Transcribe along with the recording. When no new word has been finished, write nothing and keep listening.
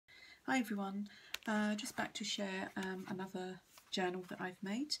Hi everyone, just back to share another journal that I've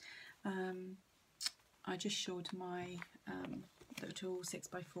made. I just showed my little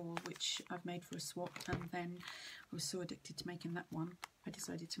 6x4 which I've made for a swap, and then I was so addicted to making that one I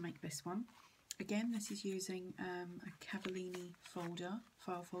decided to make this one. Again, this is using a Cavallini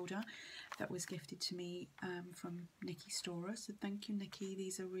file folder that was gifted to me from Nikki Storer, so thank you Nikki,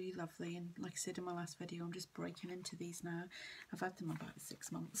 these are really lovely, and like I said in my last video, I'm just breaking into these now. I've had them about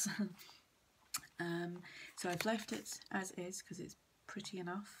 6 months. So I've left it as is because it's pretty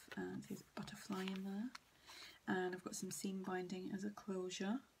enough. There's a butterfly in there, and I've got some seam binding as a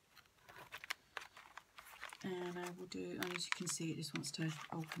closure, and I will do, as you can see, it just wants to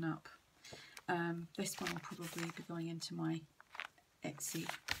open up. This one will probably be going into my Etsy.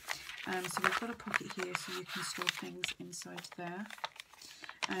 So we've got a pocket here so you can store things inside there,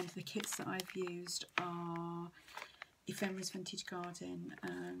 and the kits that I've used are Ephemera's Vintage Garden,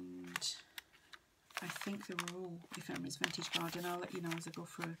 and I think they were all Ephemera's Vintage Garden. I'll let you know as I go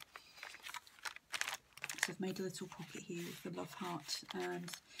through. So I've made a little pocket here with the love heart, and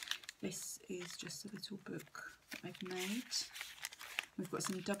this is just a little book that I've made. We've got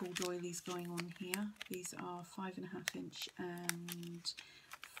some double doilies going on here. These are 5.5 inch and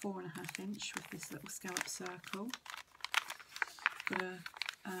 4.5 inch with this little scallop circle. Got a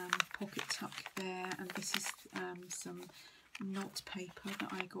pocket tuck there, and this is some knot paper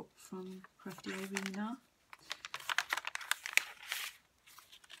that I got from Crafty Arena.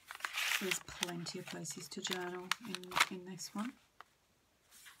 There's plenty of places to journal in this one.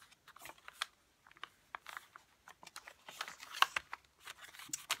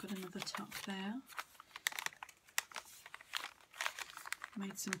 Got another tuck there.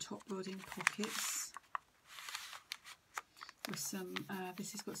 Made some top loading pockets with some,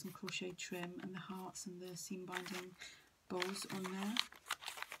 this has got some crochet trim and the hearts and the seam binding bows on there.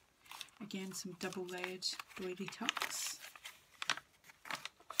 Again, some double layered doily tucks.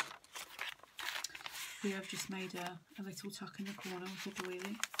 Here I've just made a little tuck in the corner with a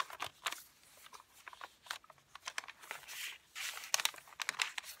doily.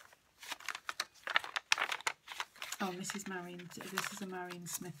 Oh, this is a Marion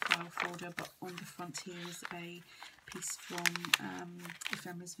Smith file folder, but on the front here is a piece from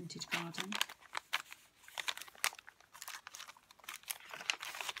Ephemera's Vintage Garden.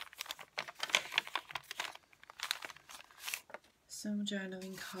 Some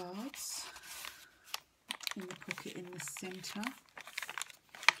journaling cards in the pocket in the centre.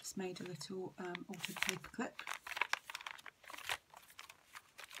 Just made a little altered paper clip.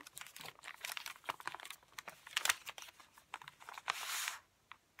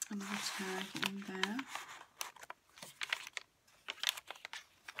 Another tag in there.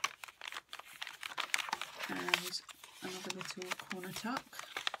 And another little corner tuck.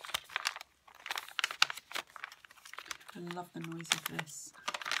 I love the noise of this.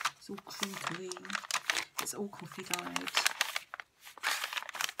 It's all crinkly. It's all coffee dyed.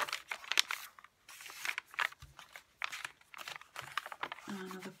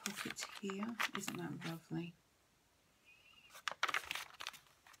 Another pocket here. Isn't that lovely?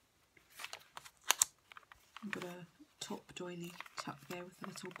 I've got a top doily tuck there with a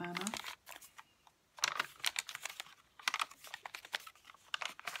little banner.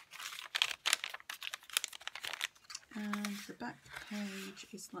 And the back page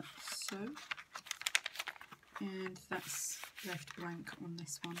is like so, and that's left blank on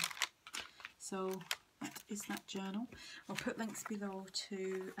this one. So that is that journal. I'll put links below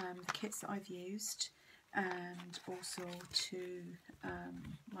to the kits that I've used, and also to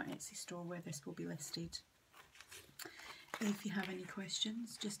my Etsy store where this will be listed. If you have any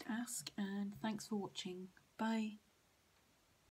questions, just ask, and thanks for watching. Bye.